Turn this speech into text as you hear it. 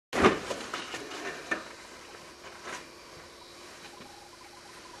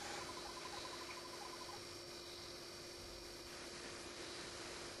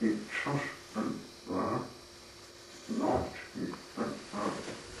He just been there, not even out.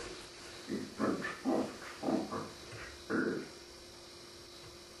 He's been taught from her spirit.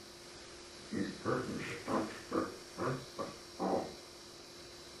 He's been stuck with the all.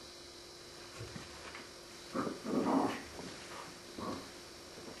 The last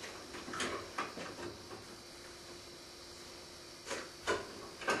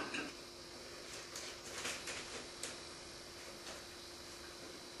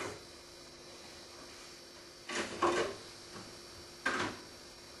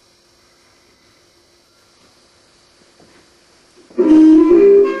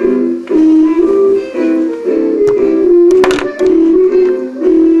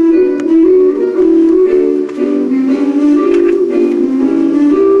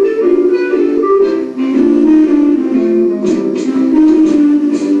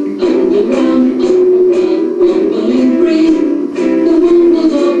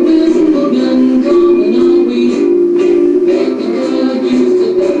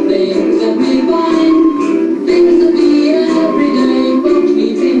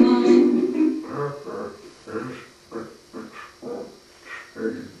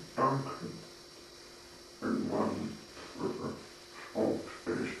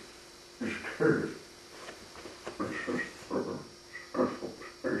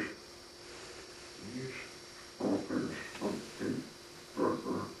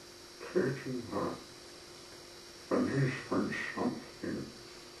taking her, and he's been something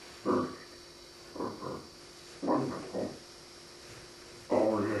first for her. Wonderful.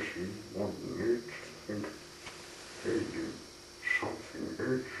 All yes, he won't need to think they do something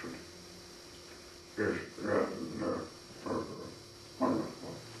ancient. Is that for her.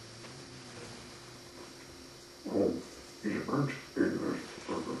 Wonderful. Oh, he's earned this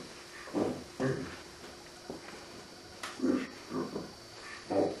for her small thing. This for her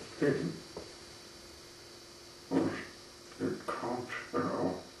small thing. It can't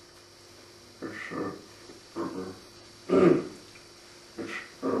tell. It's it's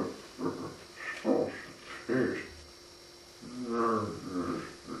small fish.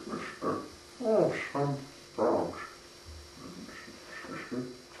 Oh, some frogs.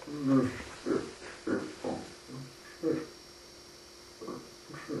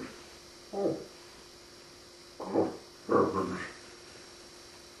 Oh, oh, heavens.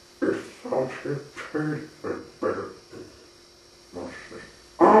 It thought it tasted better.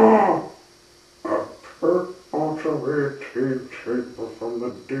 Ah! A pert automated table from the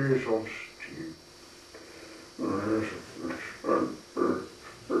days of steam. Automated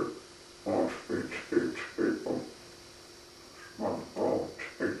table. I'll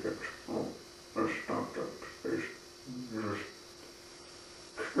take it. Oh, that's not the place. Just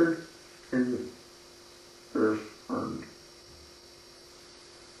kicking his friend.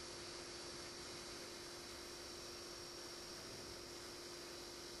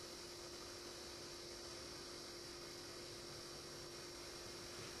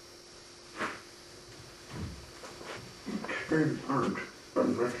 Came out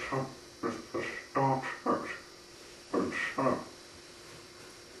and met up with the Star Trek and saw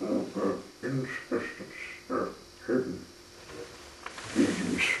all the insistence of him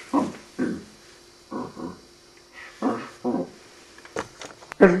being something special.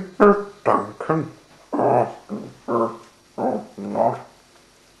 Is there Duncan? Oh, not.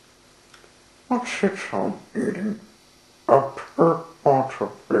 What's it on eating? A per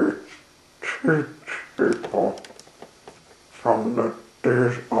autoplate table from the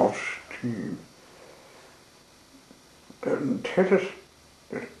days of steam. Didn't it?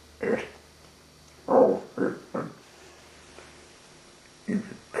 Oh, you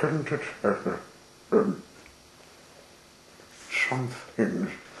couldn't have been some things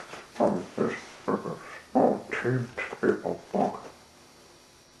on this small table box.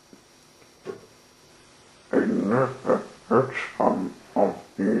 I never heard some of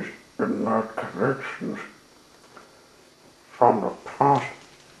these in their collections from the past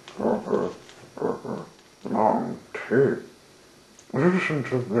of a long tape. Listen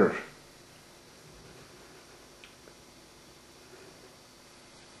to this.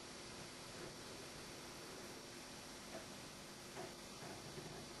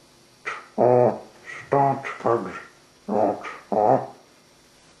 Oh, Star tugs, not all.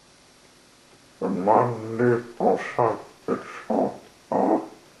 The Monday also it's all.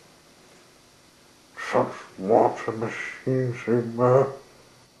 Such water machines in there,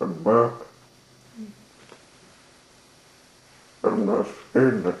 and work. And the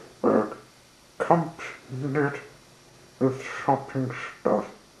thing that work complete with shopping stuff.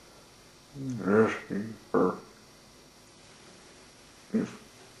 Yes, he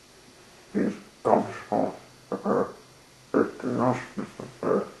It comes off it nasty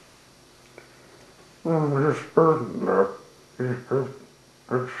and his burden there,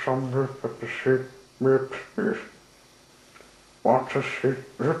 it's something that the sheep makes this. What a sheep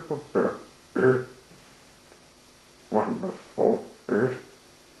it would be wonderful is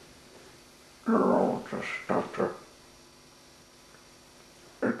you're all just after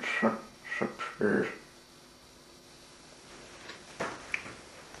it's succeed.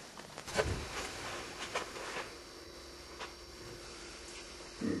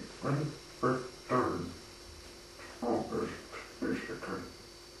 When return always basically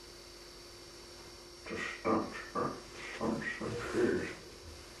to start at some succeed.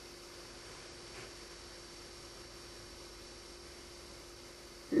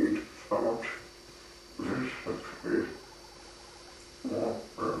 He thought this succeed more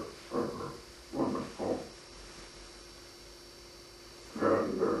wonderful and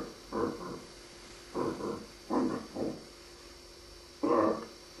wonderful that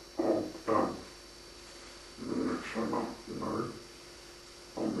all done. It's enough now.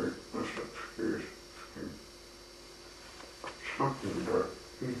 Only the succeed scheme. Something that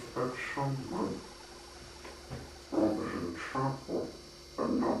he had someone always in trouble but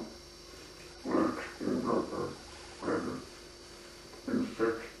not working rather in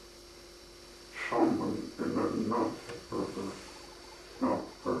fact someone in a not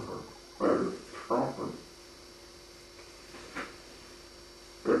very trouble.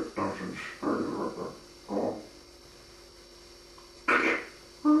 It doesn't stay rather all.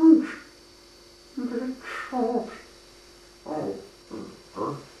 And it's short. Oh,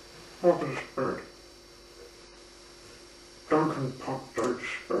 what is that? Duncan popped out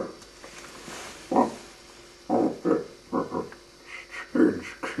spit. What? Oh, that strange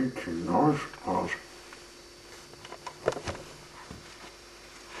creaking noise was.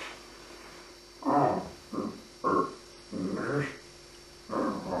 Oh, yes.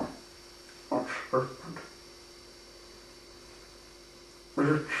 What's happened?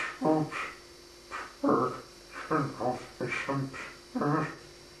 It smokes. Turn off the sun.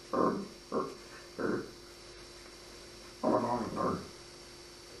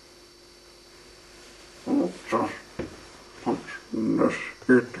 Just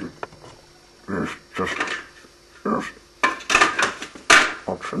investigating. It's just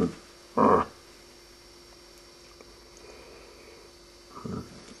option.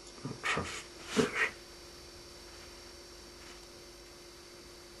 Just this.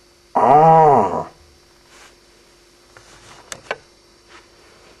 Ah!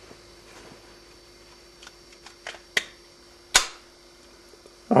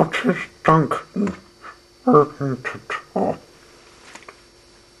 What is Duncan working to talk?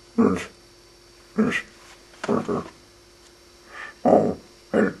 This little small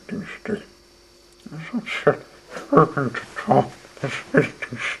editing stick. Such a working to talk, this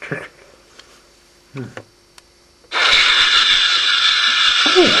editing stick.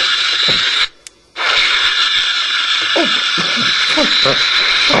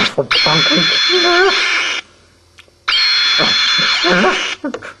 Awful Duncan.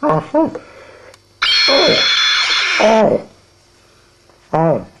 Awful.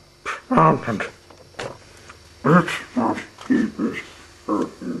 Planted. It's not keepers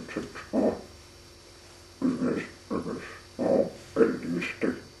working to talk in this little small editing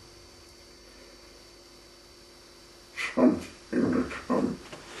stick. Something that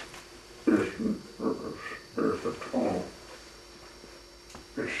isn't there's at all.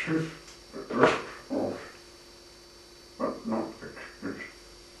 It's just the rest of, but not explicit.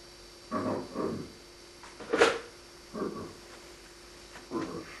 With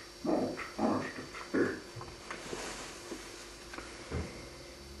a small plastic stick.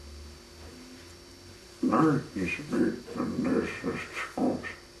 Now he's big and there's this spot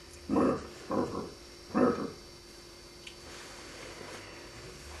left over better.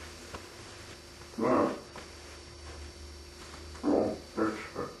 That all this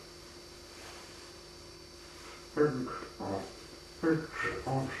think of big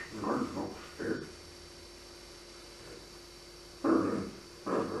spots normal stick.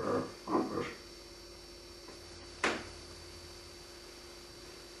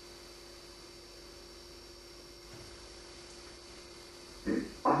 The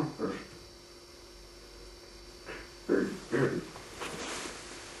others, they did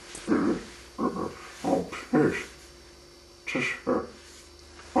in a small place, just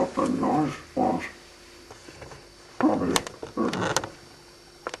what the noise was, probably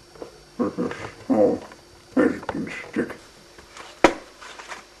with a small editing stick.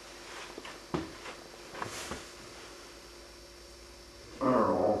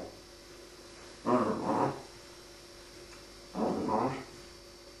 They're all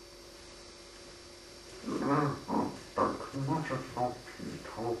Dan kan man så samtidigt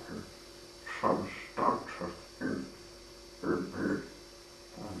talking some structure in bed.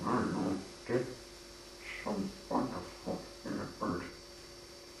 And I know did some wonderful bird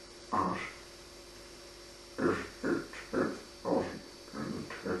asked if it wasn't in the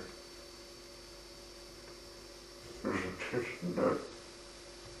tit. There's a tit in that.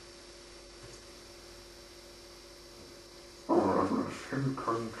 Or I'm a thin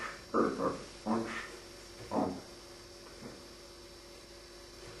country that once on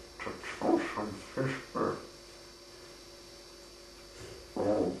to throw some fish there.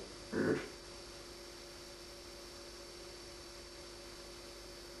 Oh, it.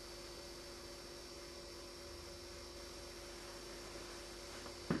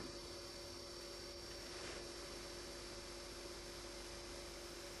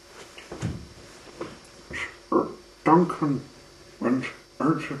 Duncan went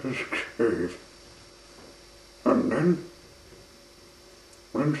out of his cave and then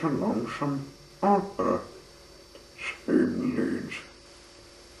went along some other same leads.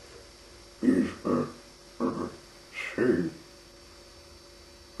 These were sea,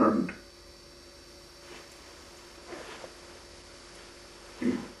 and he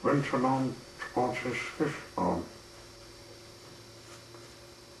went along towards his fish farm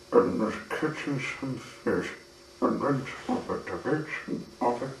and was catching some fish and went off a direction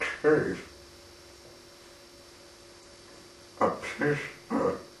of a cave, a place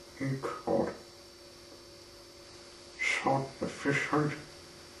where he could sort the fish out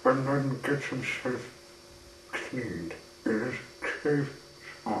and then get himself cleaned in his cave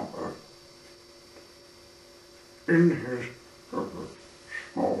somewhere, in his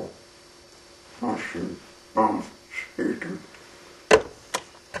small washing bath station.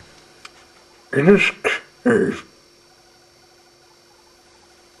 In his cave,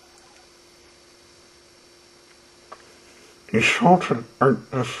 he sorted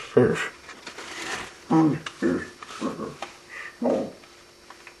out the fish on his small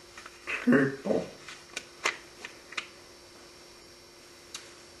table.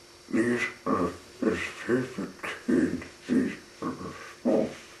 These are his favorite kind, these are the small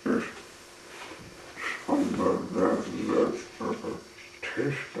fish. Some of them are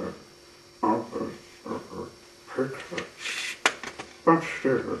tasted, others are picked, but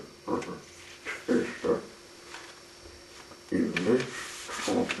still are tasted. He lives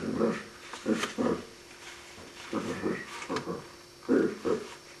talking this is his favorite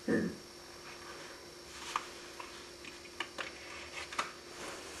thing.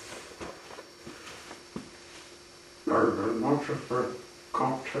 Now the much of it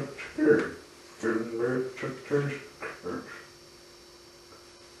got to taste didn't make to taste good.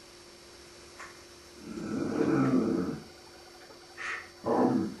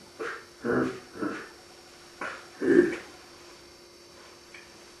 Some fish is eat.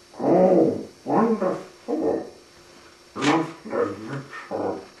 Oh, wonderful! Lovely mix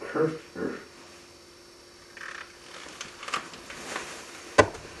of kisses.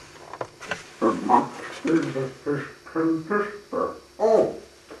 The much is the fish can whisper.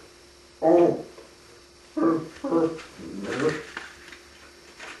 Oh, the first minute.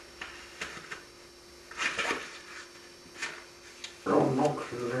 You're not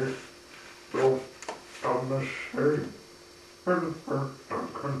late. You've done the same. And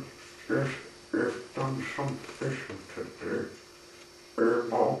Duncan, yes, you've done some fishing today. We're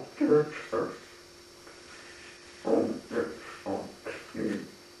not dead, sir. Oh, it's so clean.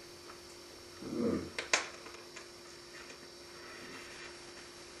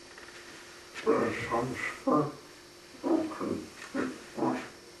 There's some stuff broken. It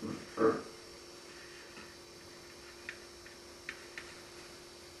wasn't there.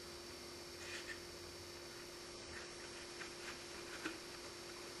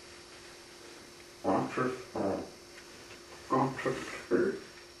 Watch it all. Got to see.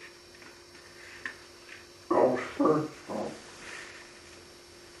 Also,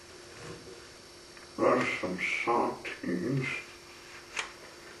 there's some sardines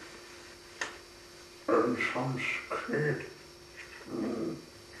and some squid.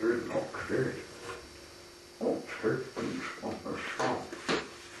 There's no squid. I'll take these from the shop.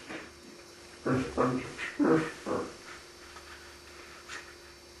 There's been sister.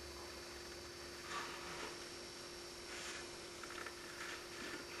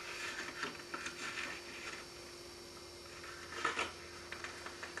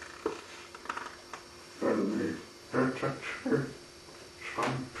 Then we had to take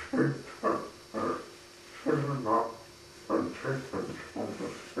some paper filling up and take them from the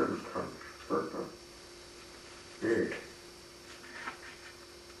filters for the eat.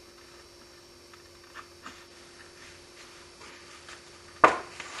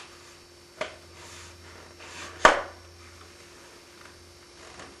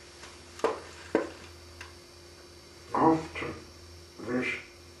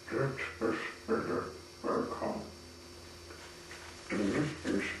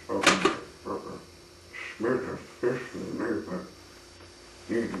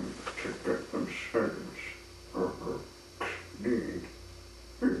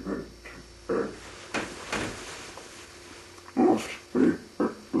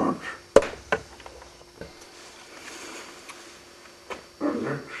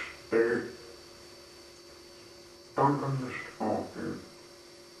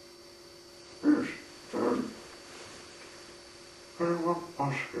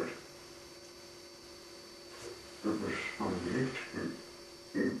 basket. It was uneasy.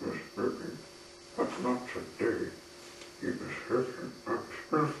 He was hurting, but not today. He was hurting a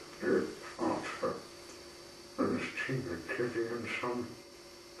birthday party and his team had kitty and some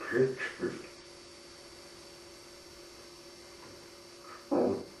cake food.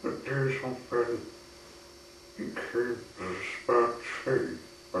 Oh, the days of when he came to the spot tree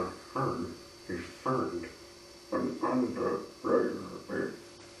and heard he found an under railway.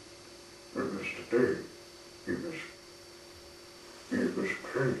 It was the day he was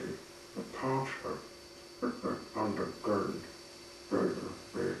crazy, the pastor with the underground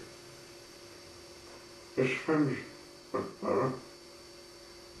railway. His friends were there,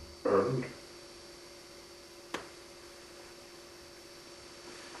 and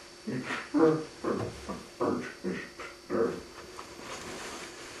he threw them about his pistol.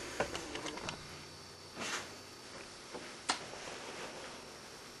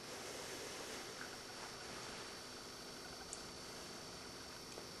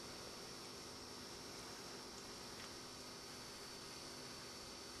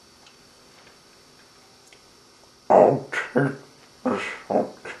 I'll take the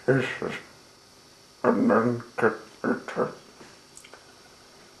salt cases and then get bitter.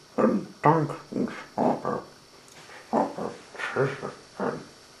 And Duncan's father chases and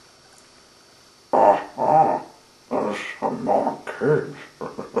aha, there's some more kids.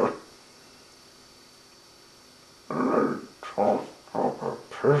 And they talk about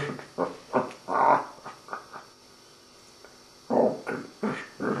prison. Broken this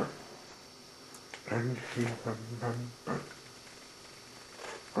year. And he remembered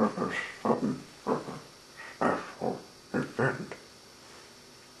there was some special event.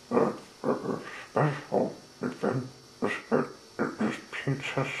 The special event was that it was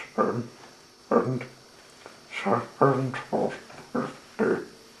Pizza Spoon and Saffron's birthday.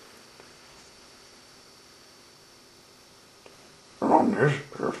 And on his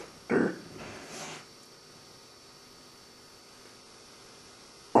birthday,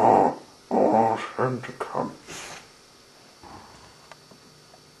 all asked him to come.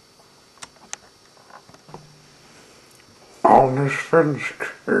 All his friends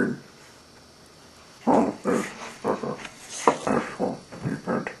came on this special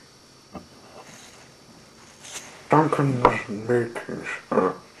event. Duncan was making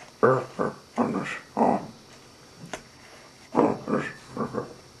a burger on his arm. On his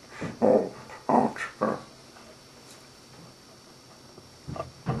small archer.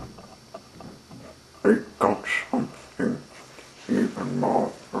 He got something even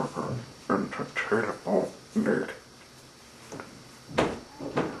more burger than the table need.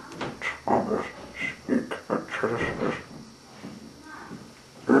 Thomas cicatrices.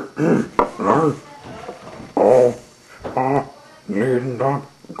 No, all need not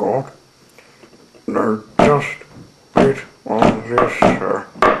God. No, just wait on this, sir.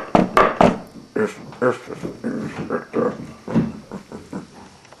 If the things that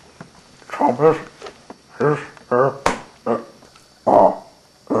Thomas is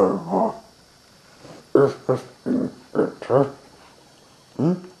if the things that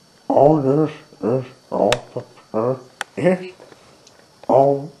all this is all the yes,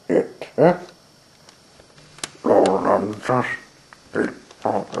 all it Lord, I'm just the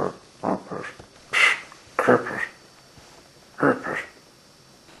other purpose. Purpose.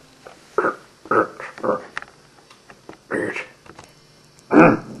 Eat.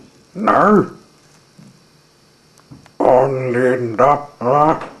 No. Only that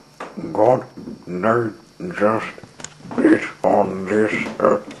God, no, just eat on this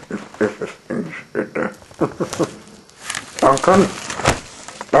if it things it Duncan,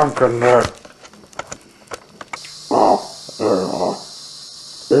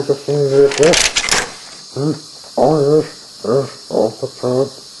 if it things it all this is all the time.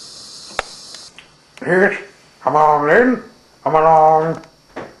 Yes, come on in, come along.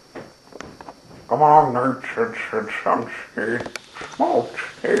 Come on, nurtured some seed, small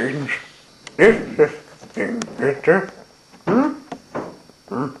change. This is thing bitter.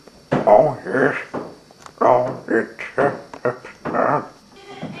 Oh yes, oh it's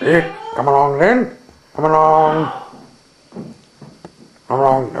come along then, come along. Come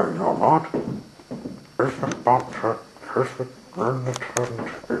along, no you're not. There's a sponsor, there's a burn the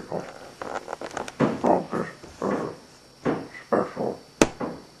turntable. Oh, this special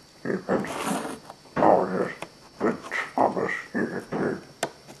event. Oh yes, the Thomas unity.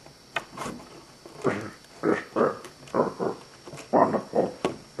 This wonderful,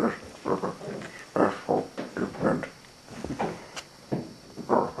 this special event.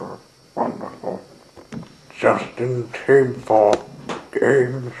 Wonderful. Just in time for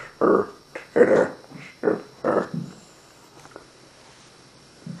games for today.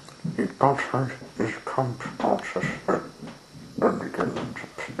 He buttered his consciousness and began to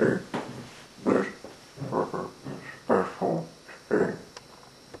play this special game.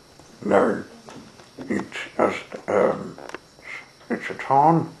 Now, it's just, it's a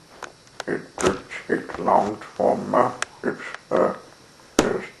ton. It could take long to warm up. It's,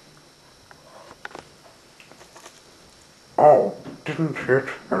 just, oh, didn't it,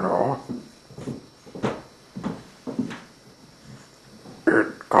 you know?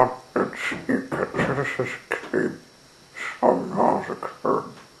 It got its impetuous escape some years ago.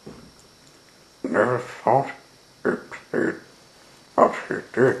 Never thought it played as he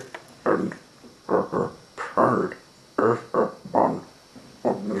did, and proud everyone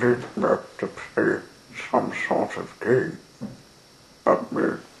would lead me to play some sort of game. But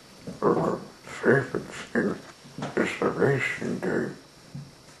my favorite thing is the racing game.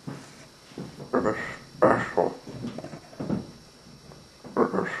 It is special. It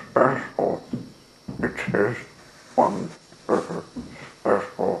is special. It is one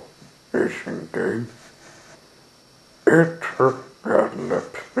special racing game. It took rarely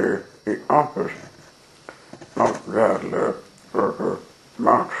play the others, not rarely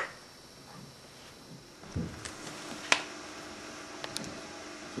much.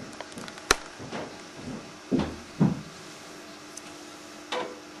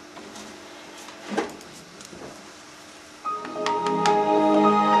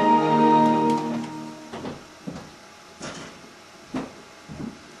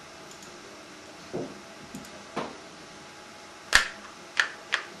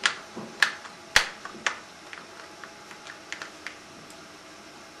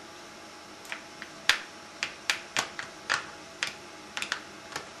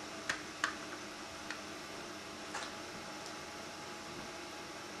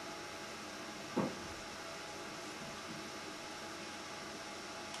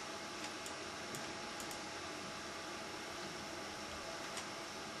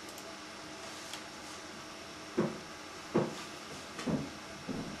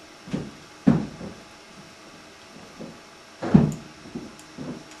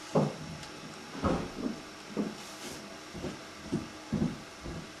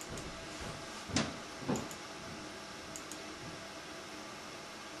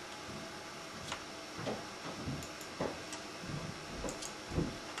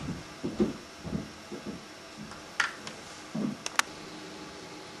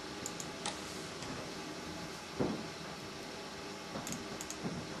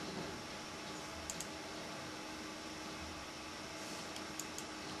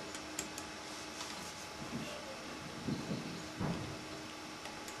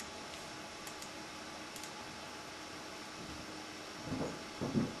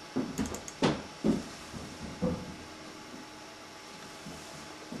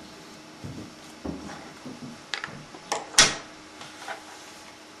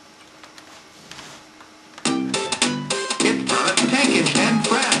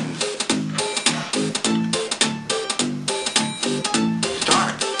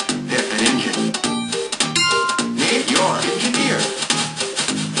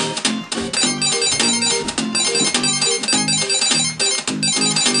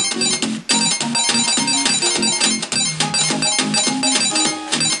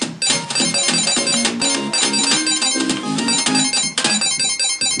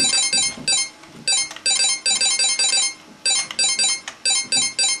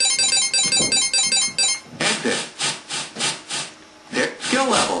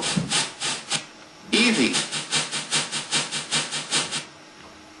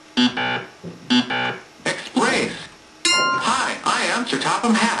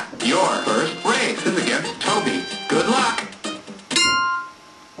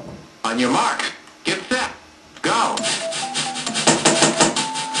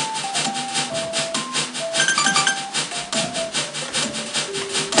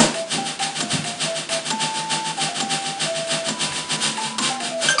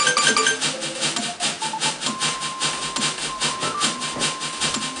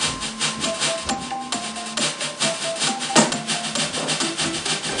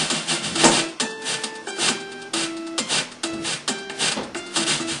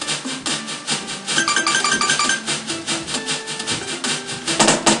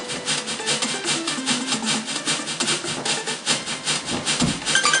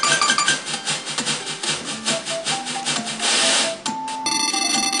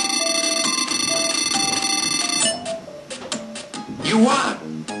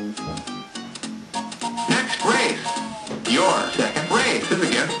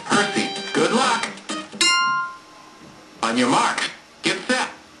 your mark, get set,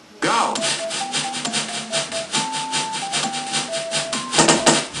 go!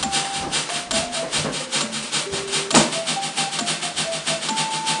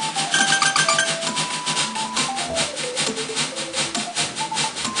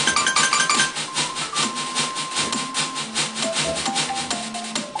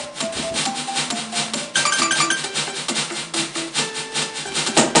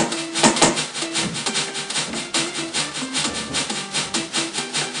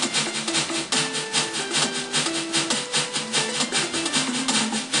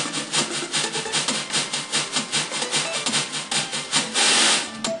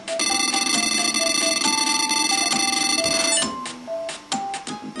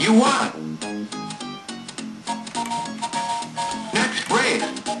 You won! Next race.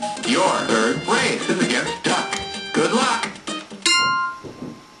 Your third race is against duck. Good luck!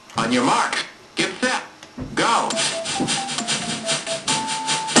 On your mark, get set, go!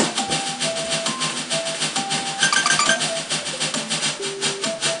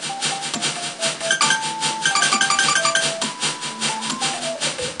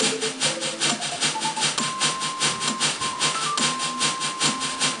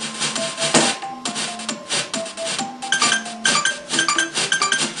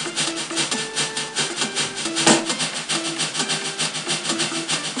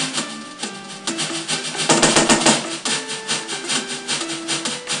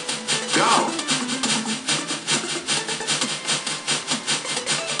 Go!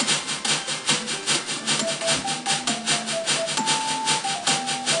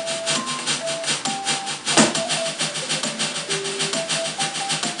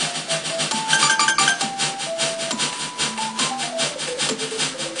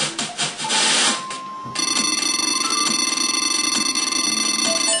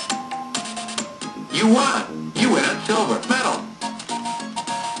 You won! You win a silver medal!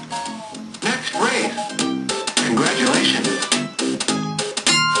 Next race. Congratulations!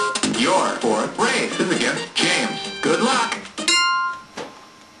 Your fourth race is against James. Good luck!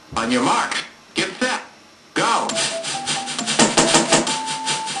 On your mark, get set, go!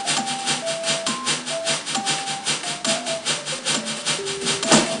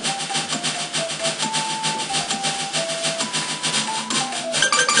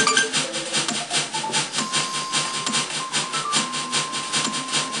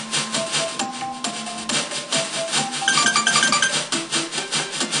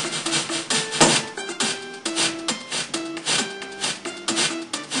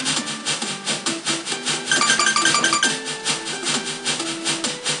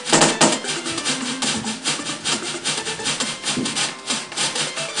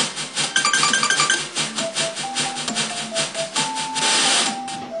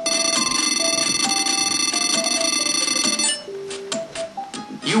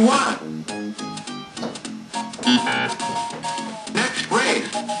 You won! Next race.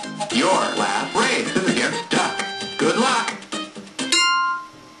 Your last race is against duck. Good luck!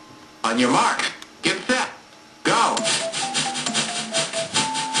 On your mark, get set, go!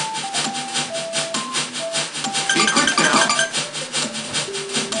 Be quick now!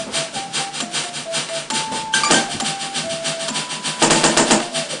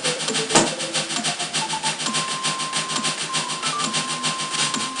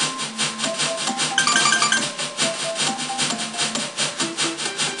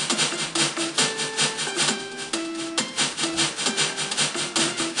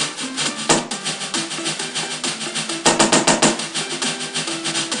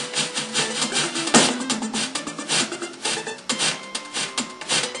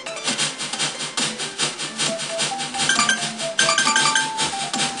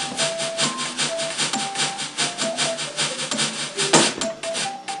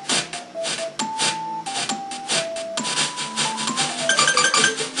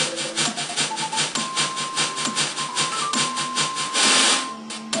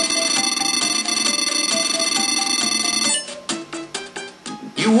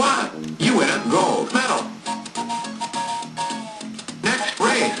 You won! You win a gold medal! Next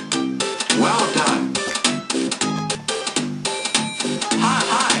race. Well done!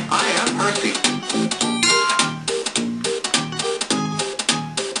 Hi, I am Percy.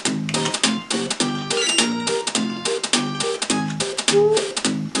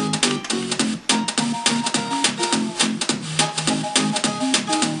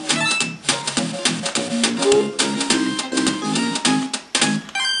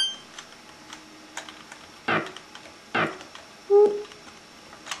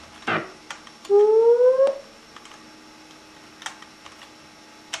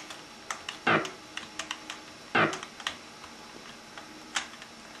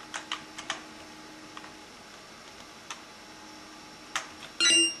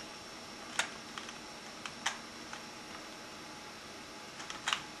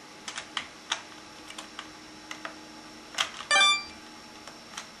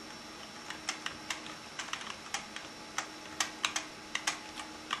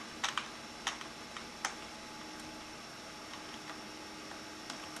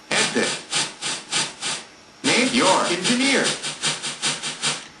 your engineer.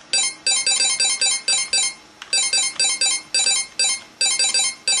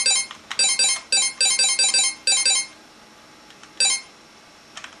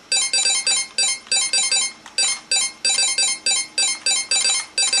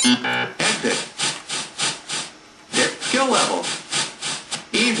 Exit. Hit skill level.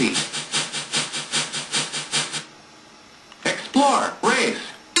 Easy. Explore. Race.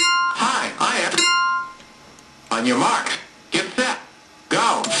 Hi, I am. On your mark. Get set.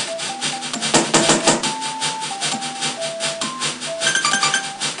 Go.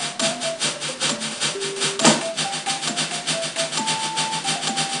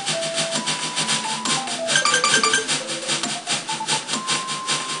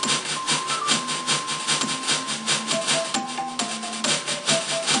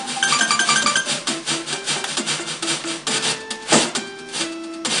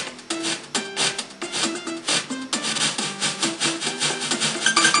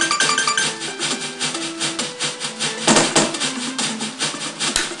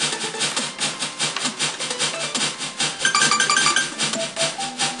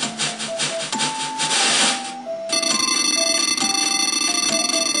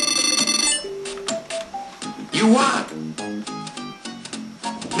 You won.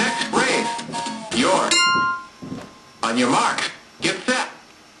 Next race. Your. On your mark. Get set.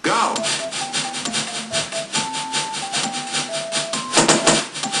 Go.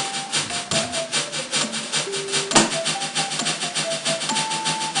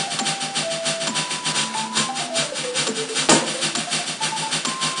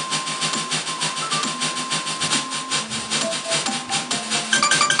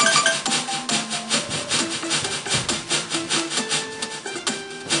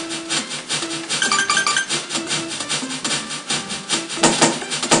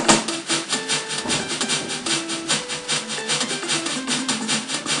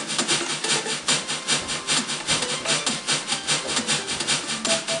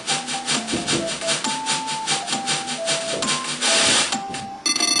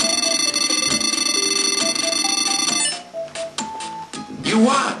 You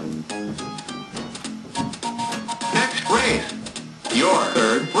won. Next race. Your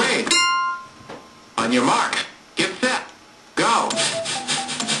third race. On your mark. Get set. Go.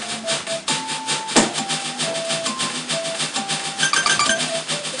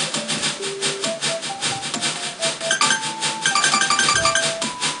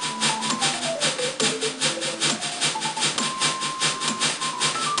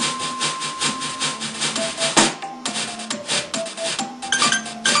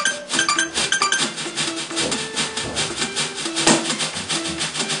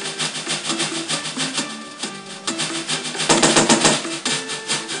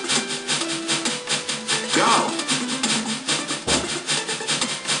 Go.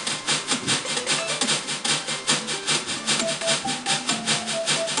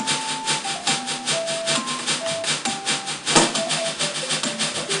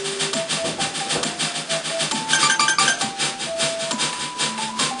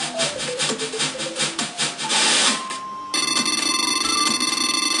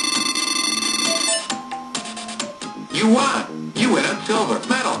 You won. You win a silver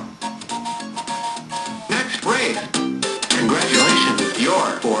medal. Next race. Congratulations,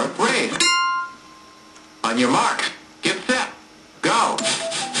 your fourth race. On your mark. Get set. Go.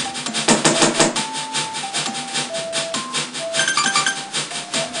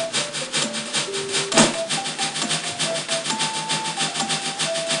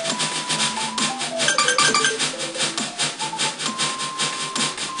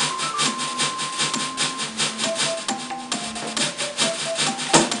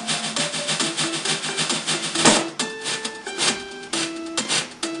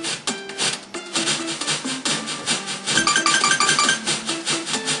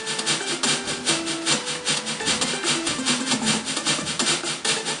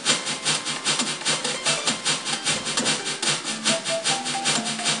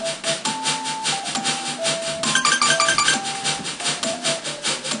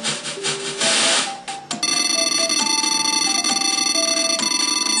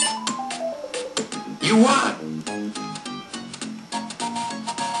 You won.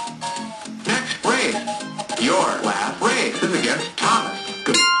 Next race. Your last race is against Thomas.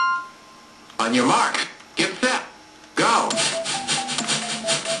 Good. On your mark. Get set. Go.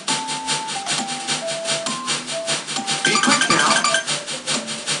 Be quick now.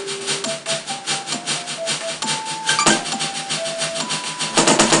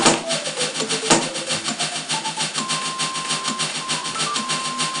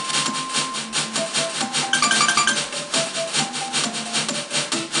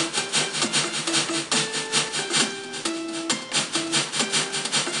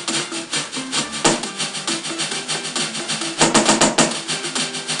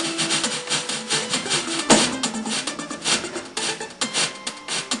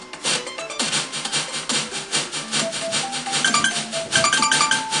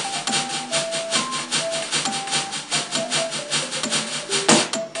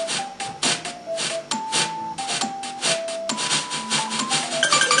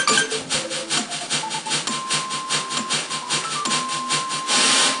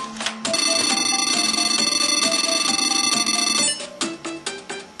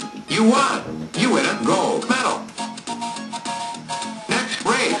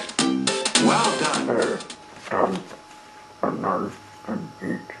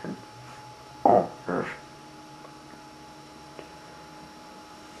 eating all this.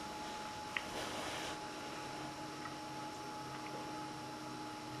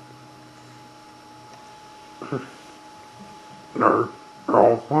 No,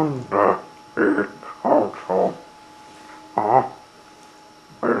 no wonder it also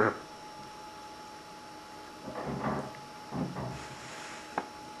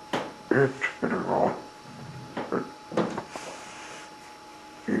is eating all the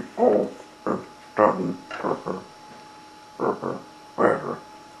people have done to the weather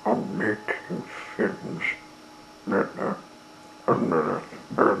of making things that and the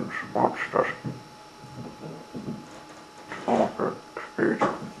parents watched us talk at feet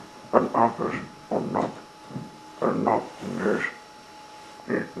and others are not this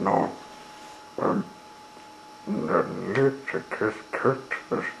is not the Leviticus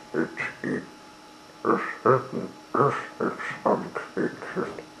Christmas is a certain aspects of creatures.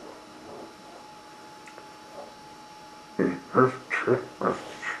 The earth Christmas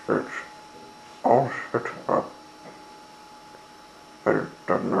church all set up the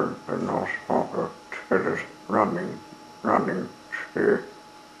dinner and also the tennis running sphere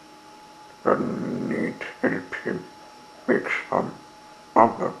and need helping make some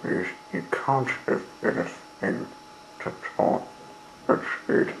other ways he can't have anything to talk at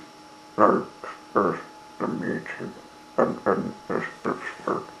speed like first the meeting and then the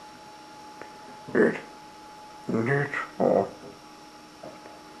scripture. It needs more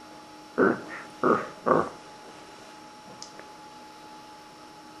it's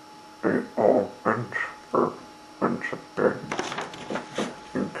they all went to bed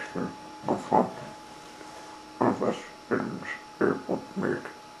thinking of what other things they would make.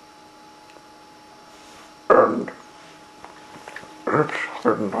 And let's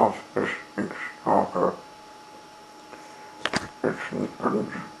end off this thing starter. It's an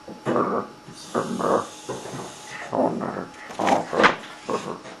so that